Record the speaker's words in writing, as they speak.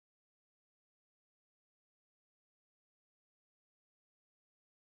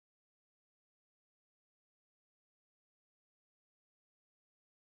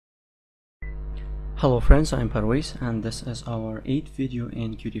Hello friends, I'm Parvez and this is our 8th video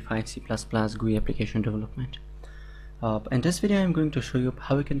in Qt5 C GUI Application development. In this video I'm going to show you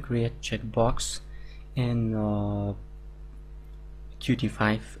how you can create checkbox in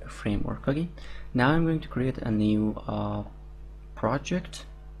Qt5 framework. Okay, now I'm going to create a new project,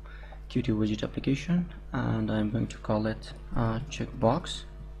 Qt widget application, and I'm going to call it checkbox.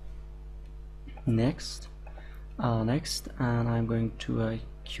 Next, and I'm going to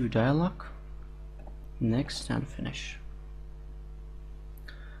queue dialog. Next and finish.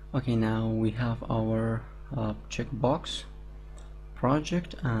 Okay, now we have our checkbox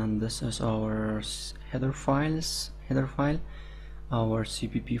project, and this is our header file, our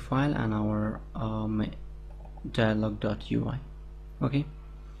CPP file, and our dialog.ui. Okay,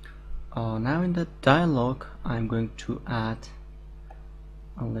 now in the dialog I'm going to add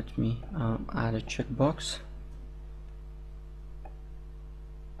let me add a checkbox.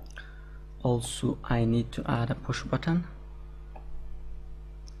 Also, I need to add a push button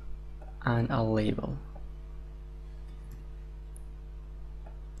and a label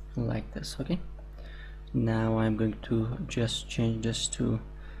like this. Okay, now I'm going to just change this to,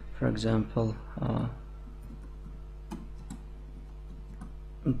 for example,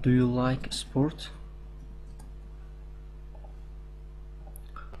 do you like sport?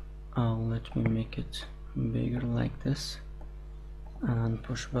 Let me make it bigger like this, and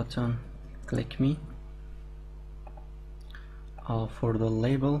push button, click me. For the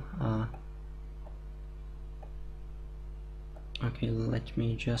label, okay, let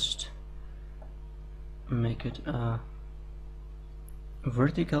me just make it a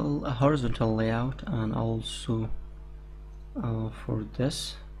horizontal layout, and also for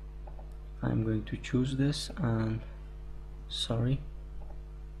this I'm going to choose this and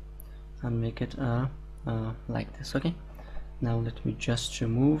make it like this. Okay, now let me just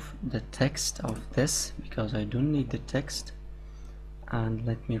remove the text of this because I don't need the text, and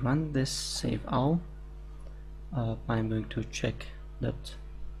let me run this, save all. I'm going to check that,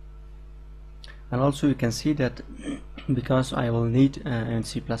 and also you can see that because I will need in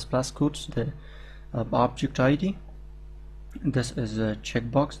C++ codes the object ID. This is a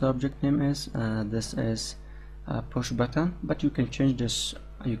checkbox, the object name is, this is a push button, but you can change this,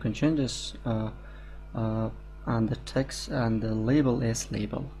 and the text and the label is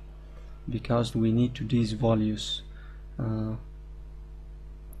label, because we need to these values.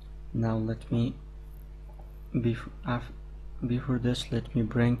 Now let me before this, let me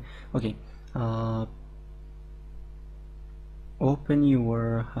bring, okay, open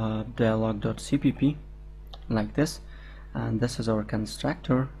your dialog.cpp like this, and this is our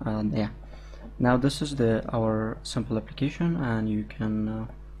constructor. Yeah, now this is our simple application, and you can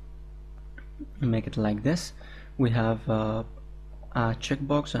make it like this. We have a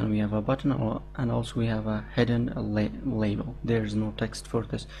checkbox, and we have a button, and also we have a hidden label. There is no text for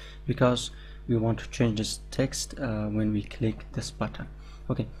this because we want to change this text when we click this button.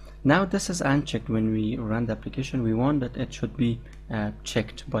 Okay, now this is unchecked. When we run the application, we want that it should be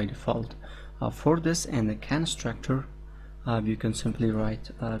checked by default. For this, in the constructor, you can simply write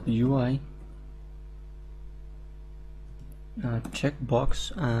UI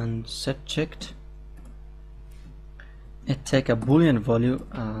checkbox and set checked. It take a boolean value,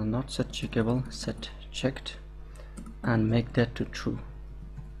 not set checkable, set checked, and make that to true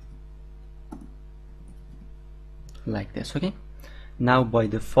like this. Okay, now by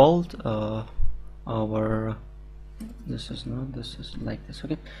default this is like this.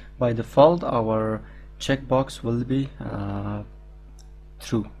 Okay, by default our checkbox will be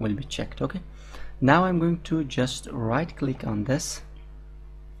true, will be checked. Okay, now I'm going to just right click on this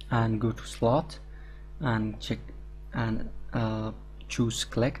and go to slot and check and choose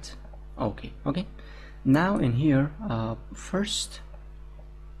collect. Okay, now in here first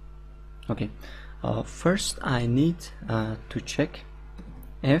I need to check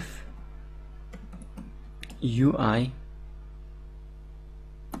if UI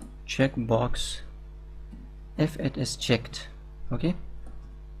checkbox, if it is checked. Okay,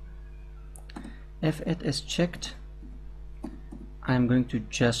 if it is checked, I'm going to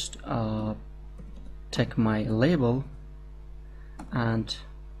just take my label and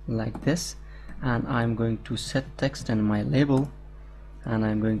like this, and I'm going to set text in my label, and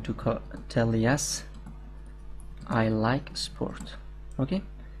I'm going to tell yes, I like sport. Okay,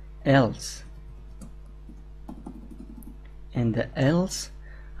 else, in the else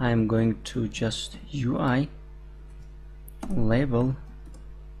I'm going to just UI label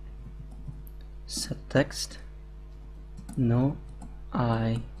set text, no,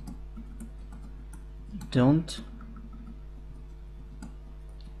 I don't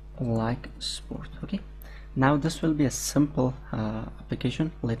like sport. Okay, now this will be a simple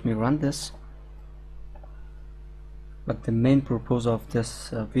application. Let me run this. But the main purpose of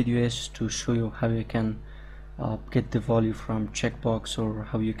this video is to show you how you can get the value from checkbox, or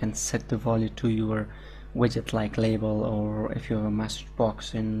how you can set the value to your widget like label, or if you have a message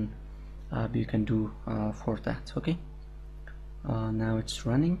box in you can do for that. Okay, now it's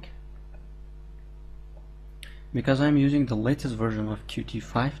running. Because I'm using the latest version of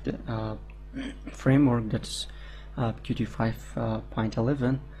Qt5 framework, that's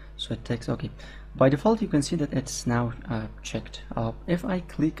Qt5.11, so it takes, okay, by default you can see that it's now checked. If I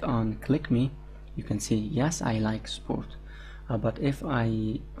click on click me, you can see yes, I like sport. But if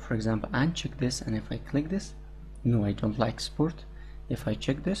I, for example, uncheck this, and if I click this, no, I don't like sport. If I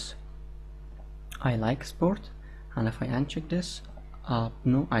check this, I like sport, and if I uncheck this,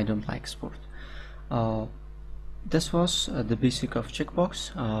 no, I don't like sport. This was the basic of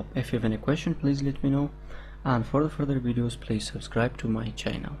checkbox. If you have any question, please let me know, and for the further videos, please subscribe to my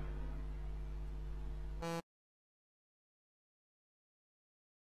channel.